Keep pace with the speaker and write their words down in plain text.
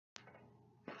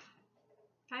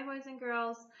Hi boys and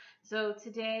girls. So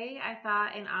today I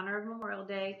thought in honor of Memorial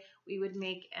Day we would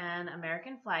make an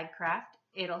American flag craft.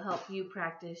 It'll help you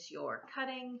practice your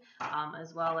cutting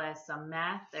as well as some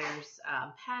math. There's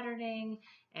patterning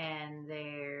and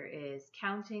there is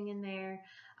counting in there.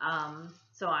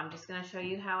 So I'm just going to show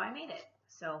you how I made it.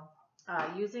 So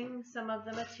using some of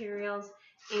the materials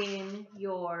in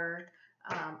your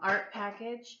art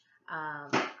package,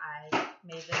 I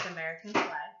made this American flag.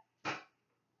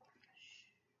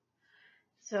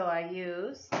 So I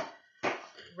used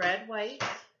red, white,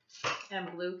 and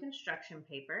blue construction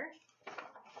paper,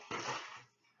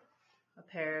 a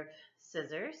pair of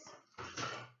scissors,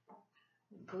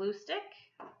 glue stick,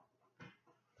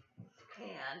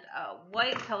 and a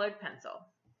white colored pencil.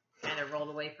 Kind of rolled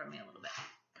away from me a little bit.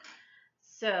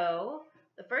 So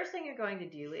the first thing you're going to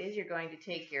do is you're going to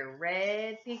take your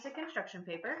red piece of construction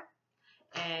paper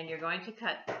and you're going to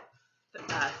cut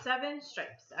 7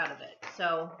 stripes out of it.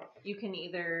 So you can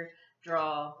either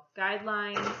draw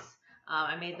guidelines.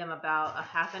 I made them about a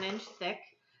 ½ inch thick,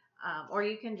 or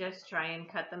you can just try and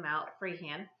cut them out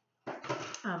freehand.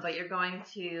 But you're going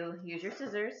to use your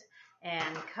scissors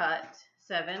and cut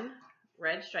 7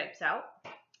 red stripes out.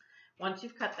 Once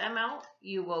you've cut them out,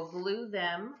 you will glue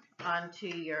them onto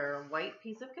your white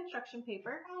piece of construction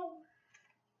paper.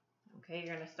 Okay,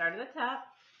 you're going to start at the top.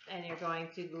 And you're going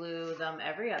to glue them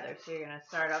every other. So you're going to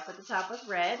start off at the top with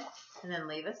red and then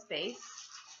leave a space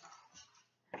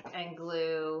and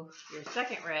glue your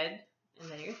second red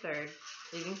and then your third,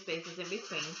 leaving spaces in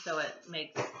between so it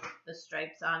makes the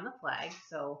stripes on the flag.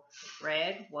 So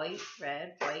red, white,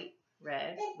 red, white,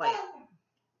 red, white.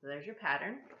 So there's your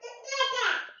pattern.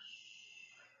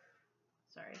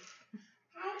 Sorry.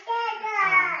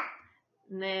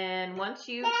 And then once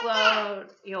you've glued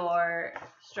your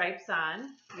stripes on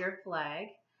your flag,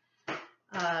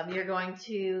 you're going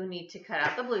to need to cut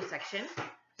out the blue section.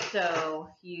 So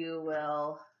you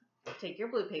will take your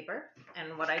blue paper,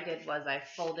 and what I did was I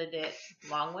folded it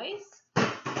long ways,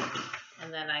 and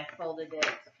then I folded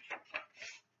it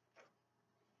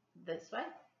this way,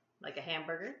 like a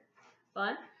hamburger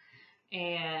bun.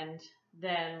 And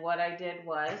then what I did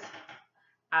was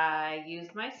I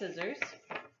used my scissors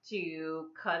to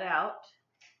cut out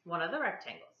one of the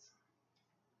rectangles.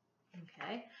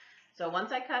 Okay, so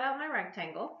once I cut out my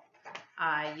rectangle,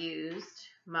 I used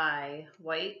my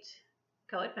white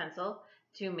colored pencil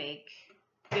to make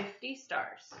 50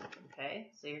 stars.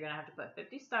 Okay, so you're going to have to put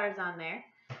 50 stars on there.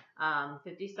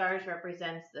 50 stars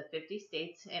represents the 50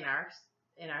 states in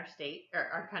our state, or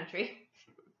our country.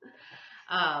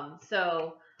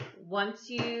 So once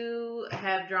you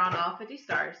have drawn all 50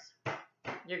 stars,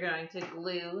 you're going to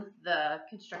glue the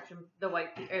white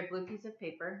or blue piece of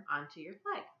paper onto your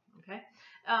flag. Okay.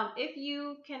 If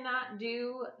you cannot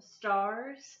do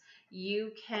stars,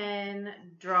 you can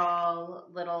draw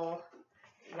little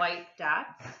white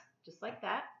dots, just like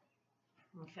that.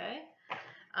 Okay.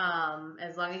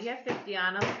 As long as you have 50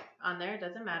 on them, on there, it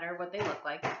doesn't matter what they look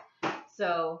like.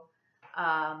 So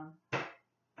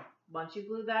once you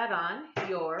glue that on,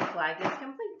 your flag is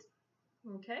complete.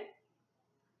 Okay.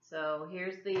 So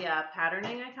here's the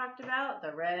patterning I talked about,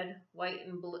 the red, white,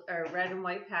 and blue, or red and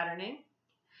white patterning.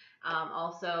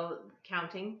 Also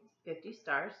counting 50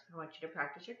 stars. I want you to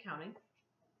practice your counting.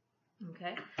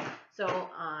 Okay. So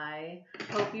I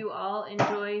hope you all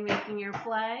enjoy making your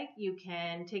flag. You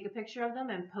can take a picture of them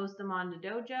and post them on the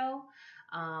dojo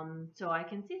so I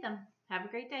can see them. Have a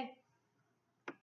great day.